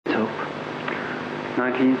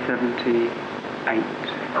1978,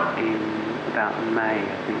 in about May,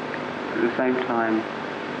 I think, at the same time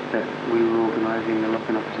that we were organising the Rock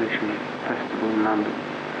and Opposition Festival in London.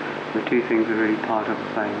 The two things are really part of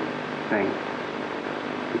the same thing,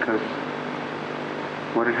 because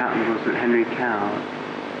what had happened was that Henry Cow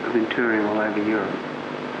had been touring all over Europe,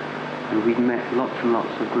 and we'd met lots and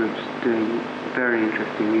lots of groups doing very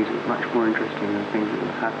interesting music, much more interesting than things that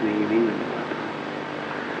were happening in England at that time.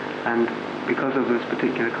 And because of this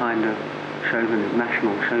particular kind of chauvinism,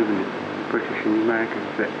 national chauvinism, the British and the Americans,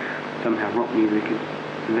 that somehow rock music is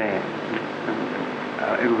there.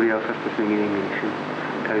 Everybody else has to sing in English and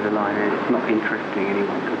toe the line, and it's not interesting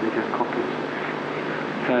anyway because they're just copies.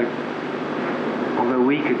 So, although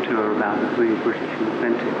we could tour about as really British and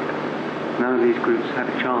authentic, none of these groups had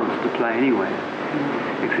a chance to play anywhere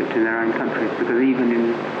except in their own countries, because even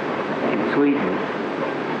in Sweden,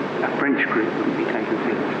 a French group wouldn't be taken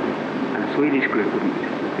seriously, and a Swedish group wouldn't be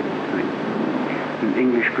taken seriously, an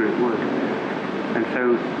English group would. And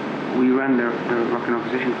so we ran the Rock and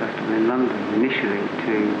Opposition Festival in London initially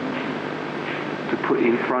to put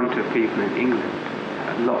in front of people in England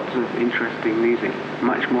lots of interesting music,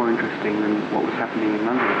 much more interesting than what was happening in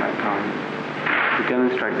London at that time, to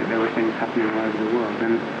demonstrate that there were things happening all over the world.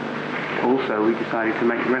 And also we decided to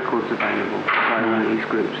make records available by all these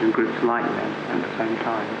groups and groups like them at the same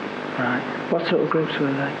time. Right. What sort of groups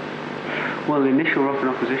were they? Well, the initial Rock and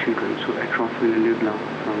Opposition groups were Étrange Le Blanc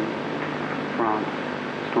from France,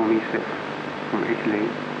 Stormy Six from Italy,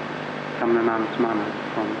 Samna Mana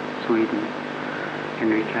from Sweden,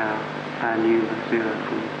 Henry Cow, and Yuma Zero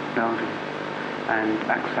from Belgium, and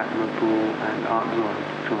Aksat Mabul and Art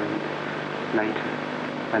Zoid joined later.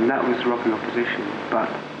 And that was Rock and Opposition, but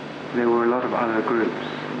there were a lot of other groups,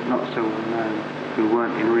 not so well known, who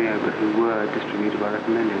weren't in Rio but who were distributed by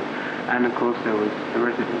Recommended. And of course there was The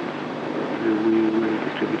Residents, who we really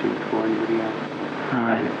distributed before anybody else,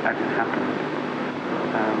 as it happened.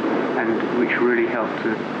 And which really helped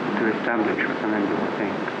to establish Recommended, I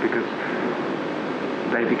think, because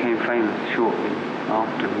they became famous shortly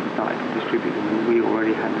after we started to distribute them, and we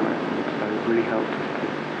already had the records, so it really helped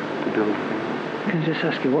us to build things. Can I just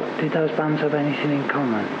ask you, what did those bands have anything in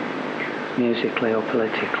common, musically or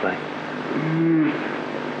politically?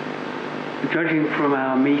 Judging from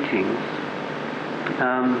our meetings,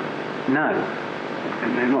 no,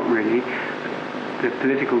 they're not really. The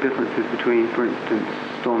political differences between, for instance,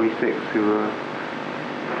 Stormy Six, who were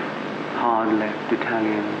hard-left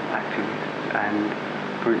Italian activists, and,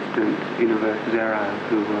 for instance, Universe Zero,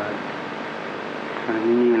 who were kind of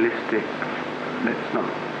nihilistic, let's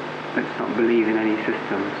not believe in any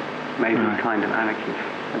systems, maybe kind of anarchist,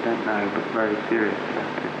 I don't know, but very serious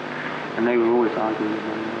about it. And they were always arguing with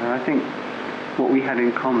one another. I think what we had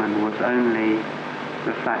in common was only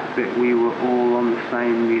the fact that we were all on the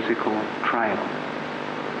same musical trail,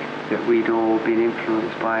 that we'd all been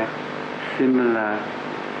influenced by similar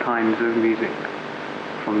kinds of music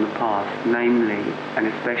from the past, namely and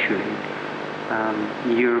especially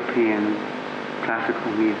European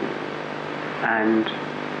classical music and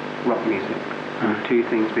rock music, the two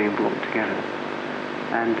things being brought together,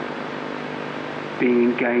 and being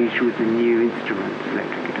engaged with the new instruments,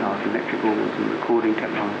 electric guitars, electric organs, and recording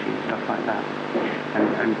technology and stuff like that.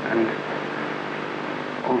 And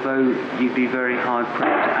although you'd be very hard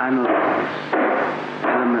pressed to analyse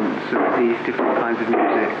elements of these different kinds of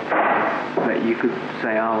music, that you could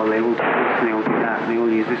say, oh, well, they all do this and they all do that, and they all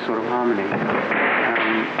use this sort of harmony.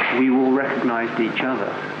 We all recognised each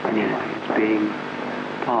other anyway as being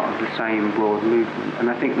part of the same broad movement, and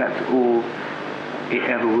I think that's all it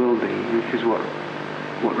ever will be. This is what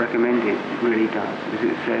Recommended really does,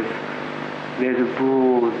 is it says there's a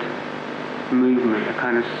broad movement, a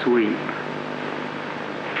kind of sweep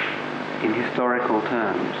in historical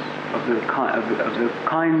terms of the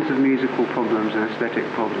kinds of musical problems and aesthetic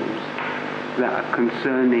problems that are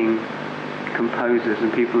concerning composers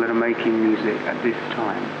and people that are making music at this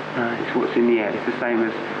time. It's what's in the air. It's the same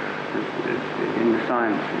as in the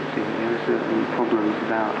sciences. There are certain problems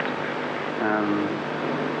about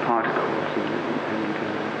particles and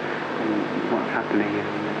what's happening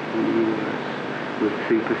in the universe with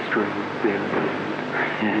superstring theory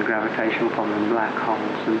and gravitational problems, black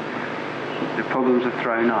holes, and the problems are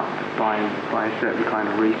thrown up by a certain kind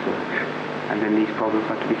of research, and then these problems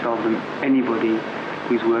have to be solved, and anybody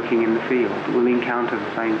who's working in the field will encounter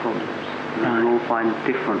the same problems, and will all find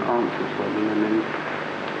different answers for them, and then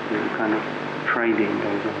kind of trading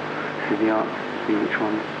goes on to the arts to see which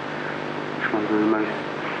ones are the most,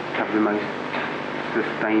 have the most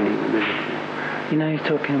sustaining ability. You know, you're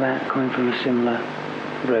talking about coming from a similar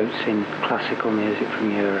roots in classical music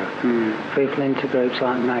from Europe. People into groups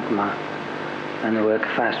like Magma and the work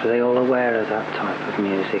of Faust, were they all aware of that type of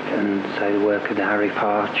music and say the work of the Harry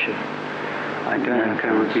Partch? I don't think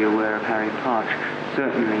they would be aware of Harry Partch.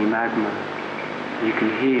 Certainly Magma, you can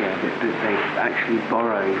hear that they've actually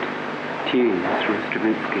borrowed tunes from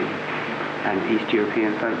Stravinsky and East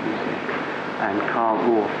European folk music. And Karl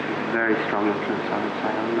Orff is a very strong influence, I would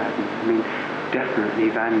say, on Magma. I mean, definitely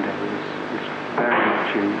Vanda was very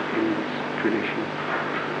much in this tradition.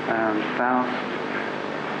 Faust,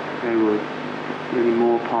 they were really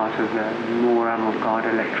more part of the more avant-garde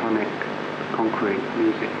electronic concrete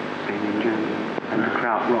music scene in Germany, and the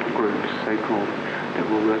krautrock groups, so-called, that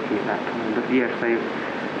were working at that time. But yes,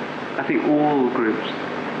 I think all the groups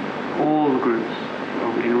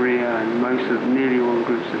in Rio and nearly all the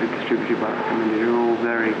groups that are distributed by Recommended are all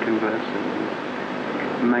very conversant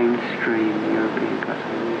with mainstream European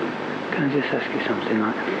classical music. Can I just ask you something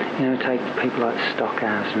like, take people like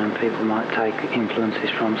Stockhausen, and people might take influences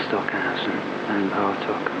from Stockhausen and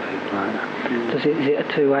Bartók and people like that. Is it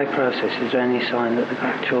a two-way process? Is there any sign that the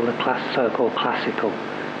so-called classical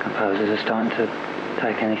composers are starting to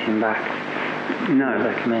take anything back? No.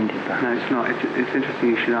 Recommended back? No, it's not. It's interesting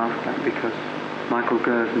you should ask that, because Michael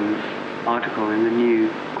Gersen's article in the New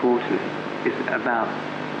Quarterly is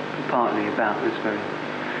partly about this very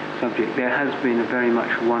subject. There has been a very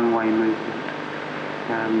much one-way movement.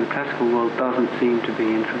 The classical world doesn't seem to be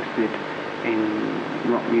interested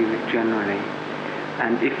in rock music generally,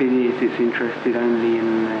 and if it is, it's interested only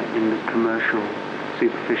in the commercial,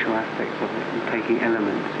 superficial aspects of it, and taking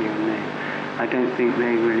elements here and there. I don't think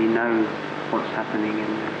they really know what's happening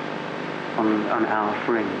on our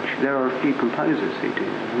fringe. There are a few composers who do.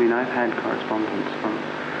 I mean, I've had correspondence from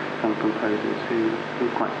some composers who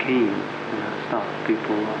are quite keen on that stuff.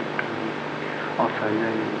 People like Otto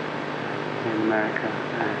Lehmann in America,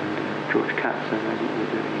 and George Cutler,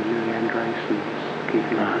 Louis Andriesen's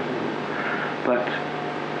keeping it. But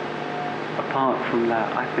apart from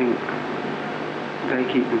that, I think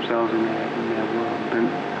they keep themselves in their world. And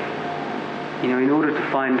in order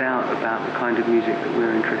to find out about the kind of music that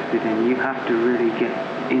we're interested in, you have to really get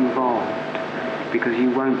involved, because you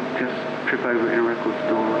won't just trip over it in a record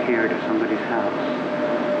store or hear it at somebody's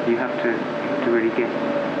house. You have to really get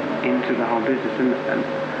into the whole business. And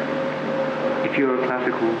if you're a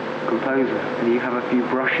classical composer and you have a few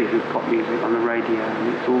brushes of pop music on the radio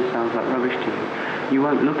and it all sounds like rubbish to you, you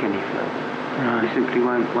won't look any further. Right. You simply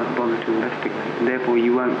won't bother to investigate, and therefore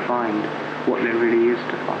you won't find what there really is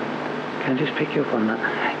to find. Can I just pick you up on that?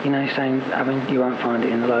 Saying, you won't find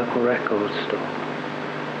it in the local record store.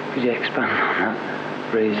 Could you expand on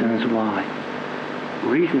that? Reasons why?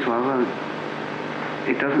 Reasons why? Well,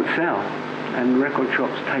 it doesn't sell, and record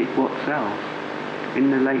shops take what sells.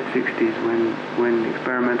 In the late 60s, when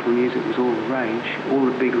experimental music was all the rage, all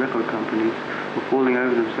the big record companies were falling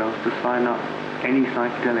over themselves to sign up any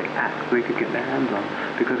psychedelic act they could get their hands on,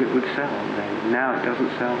 because it would sell then. Now it doesn't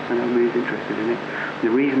sell, so nobody's interested in it. The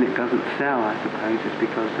reason it doesn't sell, I suppose, is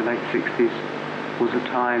because the late 60s was a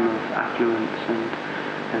time of affluence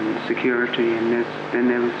and security, and then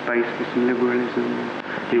there was space for some liberalism.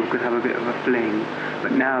 People could have a bit of a fling.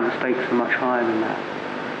 But now the stakes are much higher than that,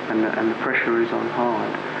 and the pressure is on hard.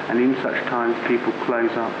 And in such times, people close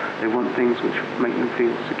up. They want things which make them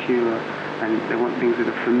feel secure, and they want things that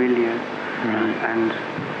are familiar. And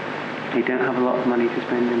they don't have a lot of money to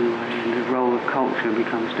spend anyway, and the role of culture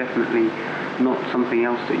becomes definitely not something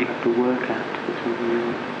else that you have to work at, but something you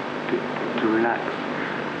want to relax.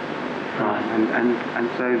 Right. And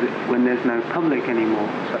so that when there's no public anymore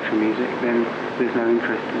for such a music, then there's no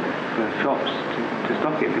interest for shops to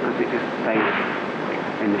stock it, because it just stays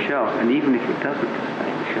in the shelves. And even if it doesn't stay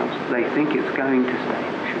in the shelves, they think it's going to stay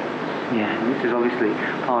in the shelves. Yeah. And this is obviously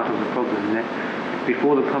part of the problem, that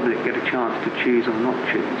before the public get a chance to choose or not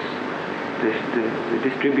choose, the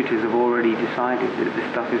distributors have already decided that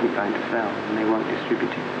this stuff isn't going to sell, and they won't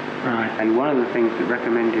distribute it. Right. And one of the things that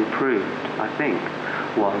Recommended proved, I think,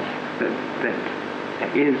 was that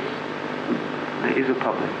there is a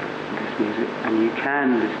public for this music, and you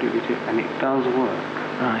can distribute it, and it does work.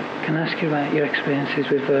 Right. Can I ask you about your experiences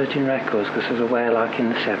with Virgin Records? Because I was aware, like in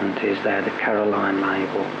the 70s, they had a Caroline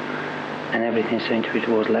label, and everything seemed to be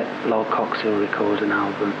towards let Lol Coxhill record an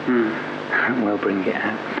album, and we'll bring it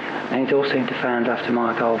out. And it all seemed to found after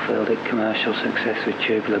Mike Oldfield at commercial success with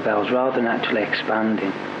Tubular Bells, rather than actually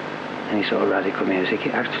expanding any sort of radical music.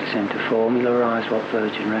 It actually seemed to formularise what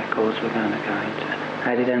Virgin Records were going to go into.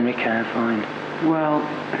 How did Henry Cow find? Well,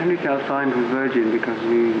 Henry Cow signed with Virgin because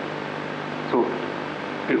we thought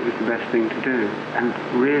it was the best thing to do. And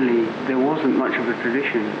really, there wasn't much of a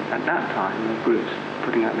tradition at that time of groups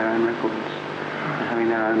putting out their own records and having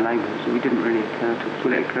their own labels. We didn't really occur to us.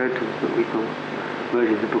 Well, it occurred to us that we thought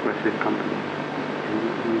Virgin's a progressive company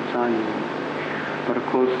and we signed them. But of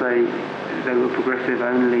course they were progressive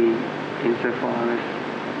only insofar as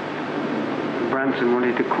Branson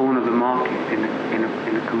wanted to corner the market in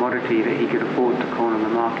a commodity that he could afford to corner the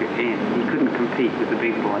market in. He couldn't compete with the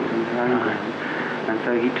big boys on their own ground. And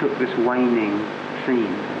so he took this waning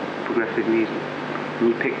scene, progressive music,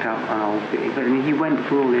 and he picked up an Oldfield. But I mean, he went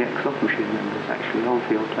for all the ex-Soft Machine members, actually.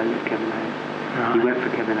 Oldfield played with Kevin Ayers. Right. He went for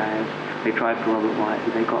Kevin Ayers. They tried for Robert White,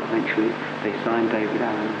 who they got eventually. They signed David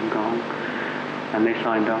Allen and Gong. And they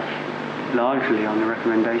signed us largely on the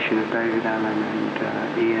recommendation of David Allen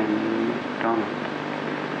and Ian Donald,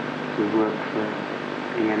 who worked for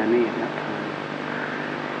E&E at that time.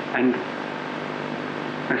 And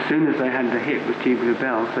as soon as they had the hit with Tubular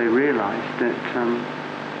Bells, they realised that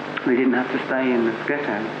they didn't have to stay in the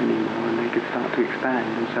ghettos anymore and they could start to expand.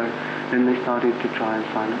 And so then they started to try and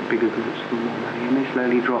sign up bigger groups for more money, and they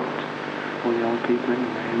slowly dropped all the old people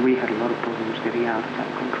anyway. And we had a lot of problems getting out of that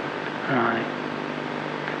contract. Right.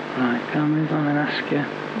 Right, can I move on and ask you,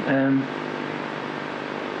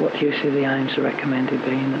 what do you see the aims of Recommended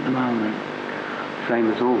being at the moment?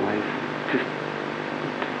 Same as always, just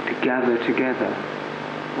to gather together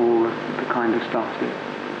all the kind of stuff that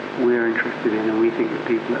we're interested in and we think that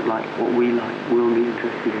people that like what we like will be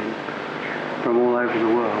interested in from all over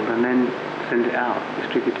the world, and then send it out,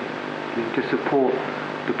 distribute it, to support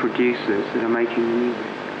the producers that are making the music,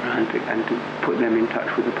 right, and to put them in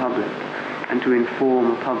touch with the public, and to inform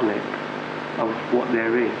the public of what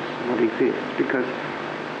there is, what exists. Because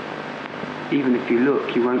even if you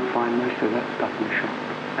look, you won't find most of that stuff in the shop.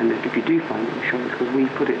 And if you do find it in the shop, it's because we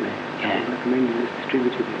put it there. Yeah. We recommended it,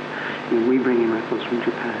 distributed it. You know, we bring in records from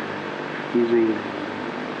Japan, New Zealand,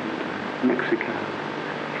 Mexico,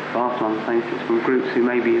 far-flung places, from groups who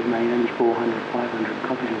maybe have made only 400, 500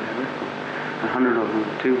 copies of their records. 100 of them,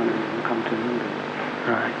 200 of them come to London.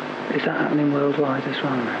 Right. Is that happening worldwide as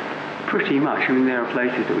well now? Pretty much. I mean, there are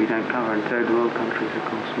places that we don't cover, and third world countries, of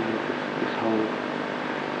course, where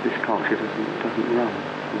this culture doesn't run.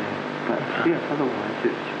 Yeah. But yeah, otherwise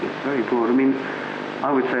it's very broad. I mean,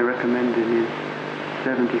 I would say Recommended is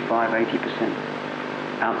 75-80%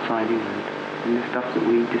 outside England, and the stuff that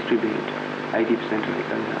we distribute, 80% of it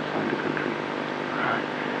goes outside the country. Right.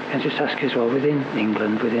 Can I just ask you as well, within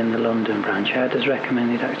England, within the London branch, how does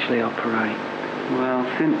Recommended actually operate? Well,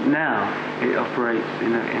 since now it operates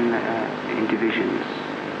in divisions.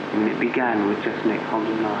 I mean, it began with just Nick, Hobbs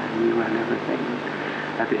and I, and we ran everything.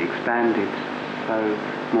 As it expanded, so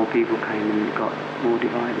more people came and it got more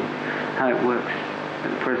divided. How it works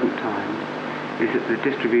at the present time is that the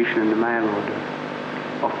distribution and the mail order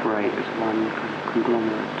operate as one kind of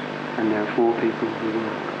conglomerate, and there are 4 people who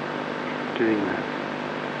work doing that.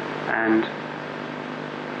 And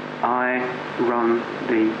I run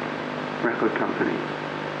the record company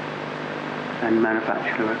and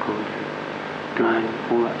manufacture the records, do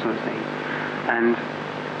all that sort of thing, and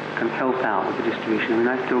can help out with the distribution. I mean,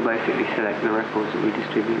 I still basically select the records that we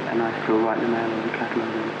distribute, and I still write the mail order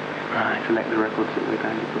catalogue and select the records that we're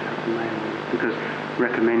going to put out the mail order, because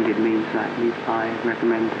Recommended means that I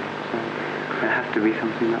recommend it, so it has to be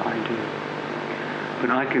something that I do.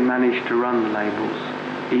 But I can manage to run the labels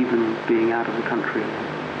even being out of the country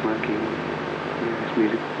working on various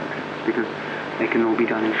musical projects, because they can all be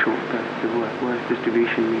done in short bursts of work, whereas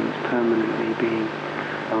distribution means permanently being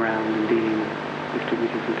around and dealing with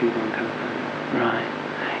distributors and people on telephone.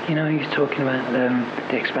 Right. You know, you're talking about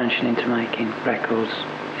the expansion into making records,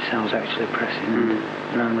 yourselves actually pressing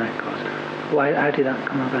your own records. How did that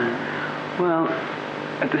come about? Well,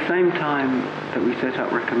 at the same time that we set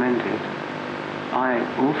up Recommended, I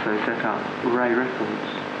also set up Ray Records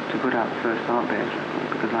to put out the first Art Bears record,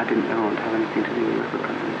 because I didn't ever want to have anything to do with record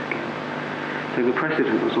companies again. So the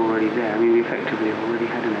precedent was already there. I mean, we effectively already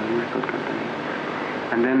had an own record company.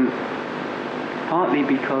 And then, partly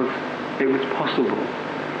because it was possible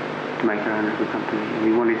to make our own record company, and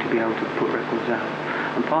we wanted to be able to put records out,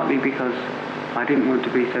 and partly because I didn't want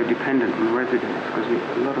to be so dependent on the residents, because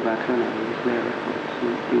a lot of our turnover was their records.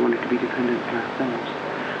 We wanted to be dependent on ourselves.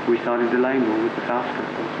 We started the label with the Fast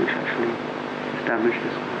Records, which actually established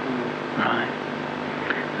us. Right.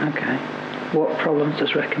 Okay. What problems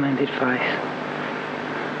does Recommended face?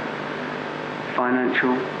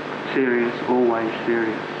 Financial, serious, always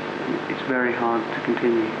serious. It's very hard to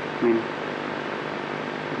continue. I mean,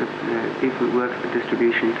 the people that work for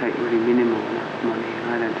distribution take really minimal amount of money, and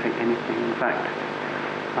I don't take anything. In fact,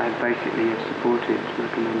 I basically have supported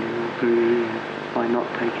Recommended all through the years by not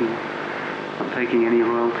taking any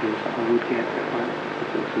royalties that I would get if I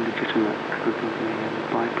it's a legitimate record company, and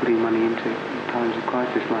by putting money into it in times of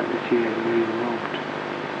crisis like this year, we were robbed.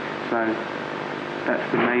 So that's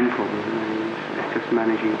the main problem, really, is just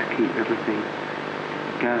managing to keep everything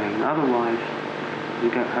going. Otherwise, we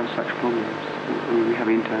don't have such problems. We have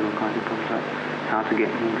internal kind of contact, how to get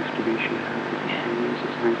more distribution, how to do these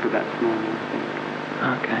sorts of things, but that's normal, I think.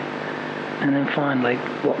 Okay. And then finally,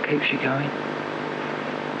 what keeps you going?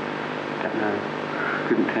 Don't know.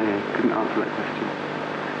 Couldn't tell you. Couldn't answer that question.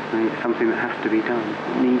 I mean, it's something that has to be done.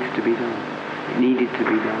 It needs to be done. It needed to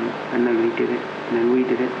be done, and nobody did it. And then we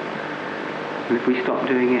did it. And if we stop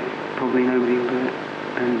doing it, probably nobody will do it.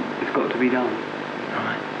 And it's got to be done.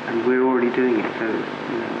 Right. And we're already doing it, so it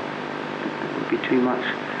would be too much.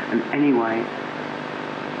 And anyway,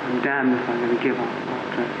 I'm damned if I'm going to give up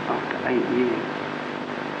after 8 years.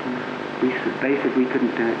 They said we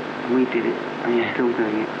couldn't do it, and we did it, and we're still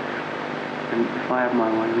doing it. And if I have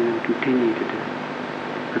my way, we're going to continue to do it.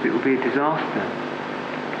 Because it will be a disaster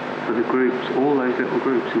for the groups, all those little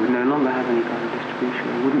groups who would no longer have any kind of distribution.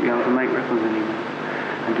 They wouldn't be able to make records anymore.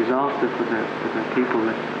 And disaster for the people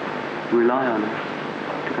that rely on us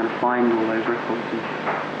to kind of find all those records and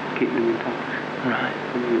keep them in touch. Right.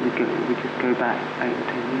 And we just go back 8 or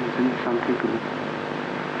 10 years, and it's unthinkable.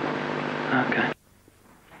 Okay.